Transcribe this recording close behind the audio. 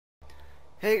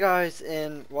Hey guys,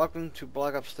 and welcome to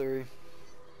Black Ops 3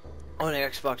 on the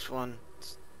Xbox One,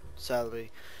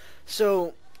 sadly.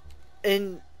 So,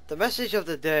 in the message of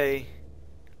the day,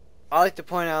 I like to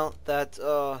point out that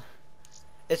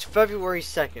it's February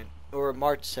 2nd, or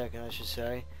March 2nd, I should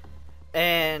say,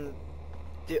 and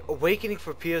the Awakening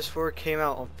for PS4 came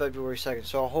out on February 2nd,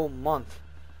 so a whole month.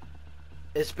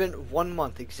 It's been 1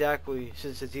 month exactly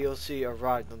since the DLC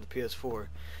arrived on the PS4.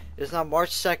 It's now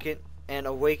March 2nd, and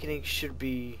Awakening should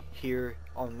be here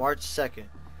on March 2nd.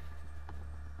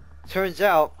 Turns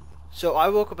out, so I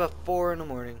woke up at 4 in the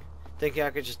morning thinking I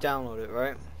could just download it,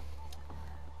 right?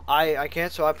 I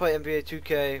can't, so I play NBA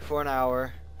 2K for an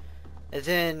hour, and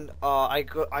then I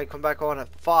come back on at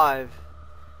 5,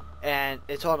 and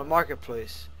it's on the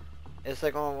marketplace. It's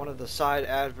like on one of the side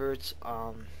adverts.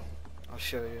 I'll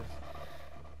show you.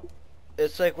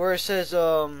 It's like where it says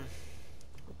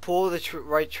pull the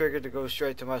right trigger to go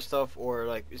straight to my stuff, or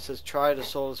like it says try to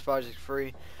solve this project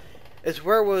free. It's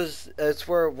where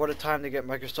what a time to get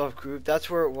Microsoft Groove. That's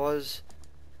where it was,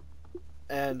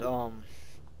 and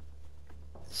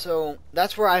so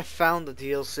that's where I found the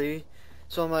DLC.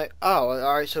 So I'm like, oh,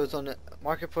 alright, so it's on the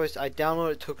marketplace. I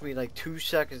downloaded it. Took me like 2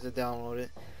 seconds to download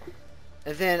it,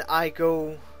 and then I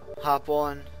go hop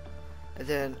on, and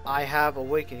then I have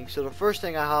Awakening. So the first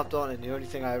thing I hopped on, and the only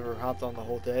thing I ever hopped on the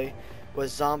whole day,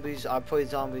 was Zombies. I played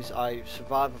Zombies. I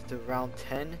survived up to round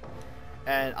 10,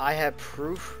 and I had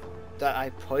proof that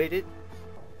I played it.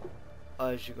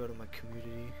 I should go to my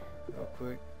community real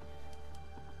quick.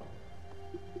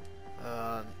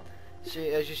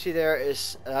 See, as you see there,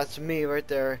 that's me right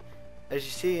there. As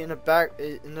you see in the back,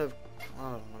 in the,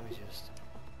 oh, let me just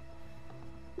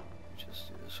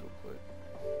do this real quick.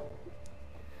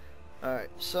 All right,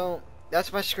 so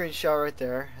that's my screenshot right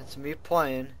there. That's me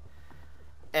playing,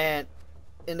 and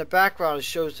in the background it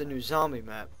shows the new zombie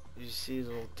map. You see the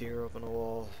little deer up on the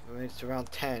wall. I mean, it's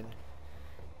around 10.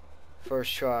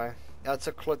 First try. That's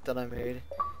a clip that I made.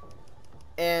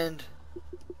 And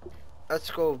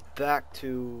let's go back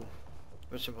to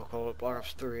what we'll call it, Black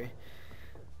Ops 3.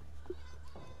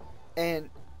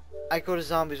 And I go to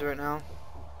Zombies right now.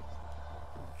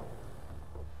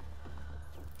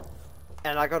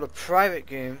 And I go to private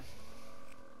game.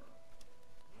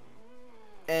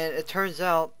 And it turns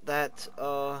out that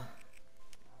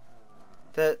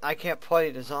that I can't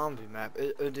play the zombie map.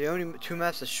 The only 2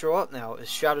 maps that show up now is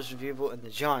Shadows of Evil and the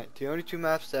Giant. The only 2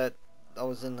 maps that I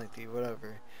was in, like the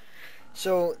whatever.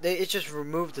 So it just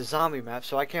removed the zombie map,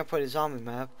 so I can't play the zombie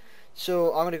map.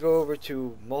 So I'm gonna go over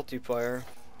to multiplayer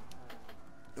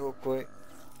real quick.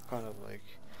 Kind of like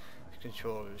the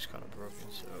controller is kind of broken,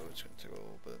 so it's gonna take a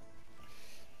little bit.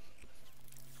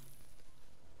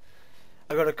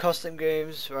 I go to custom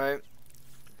games, right?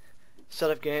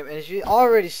 Setup game, and as you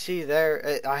already see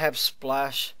there, I have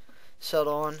Splash set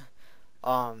on.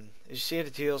 As you see in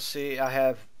the DLC, I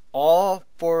have all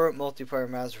 4 multiplayer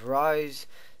maps: Rise,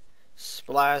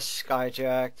 Splash,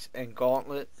 Skyjacked, and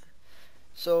Gauntlet.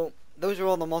 So those are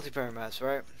all the multiplayer maps,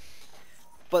 right?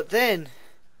 But then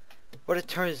what it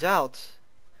turns out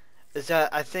is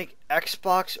that I think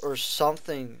Xbox or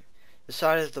something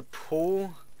decided to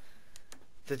pull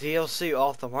the DLC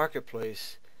off the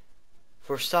marketplace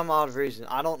for some odd reason.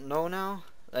 I don't know now.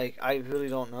 Like, I really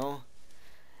don't know.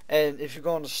 And if you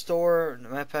go in the store and the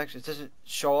map packs, it doesn't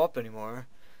show up anymore.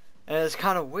 And it's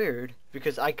kind of weird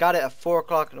because I got it at 4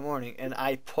 o'clock in the morning and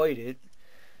I played it.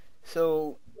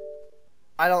 So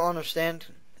I don't understand.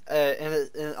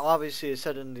 And obviously it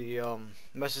said in the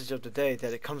message of the day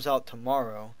that it comes out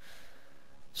tomorrow.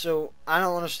 So I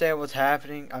don't understand what's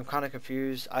happening. I'm kind of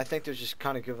confused. I think they're just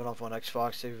kind of giving up on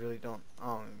Xbox. They really don't. I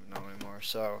don't even know anymore.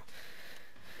 So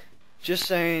just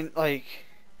saying, like,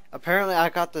 apparently I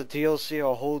got the DLC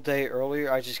a whole day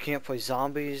earlier. I just can't play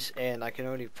Zombies, and I can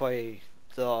only play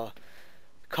the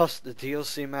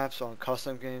DLC maps on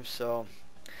custom games. So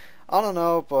I don't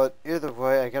know, but either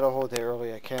way, I get a whole day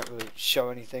early. I can't really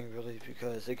show anything really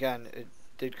because, again, it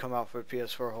did come out for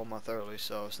PS4 a whole month early,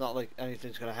 so it's not like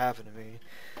anything's gonna happen to me.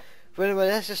 But anyway,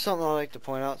 that's just something I like to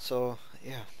point out. So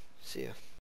yeah, see ya.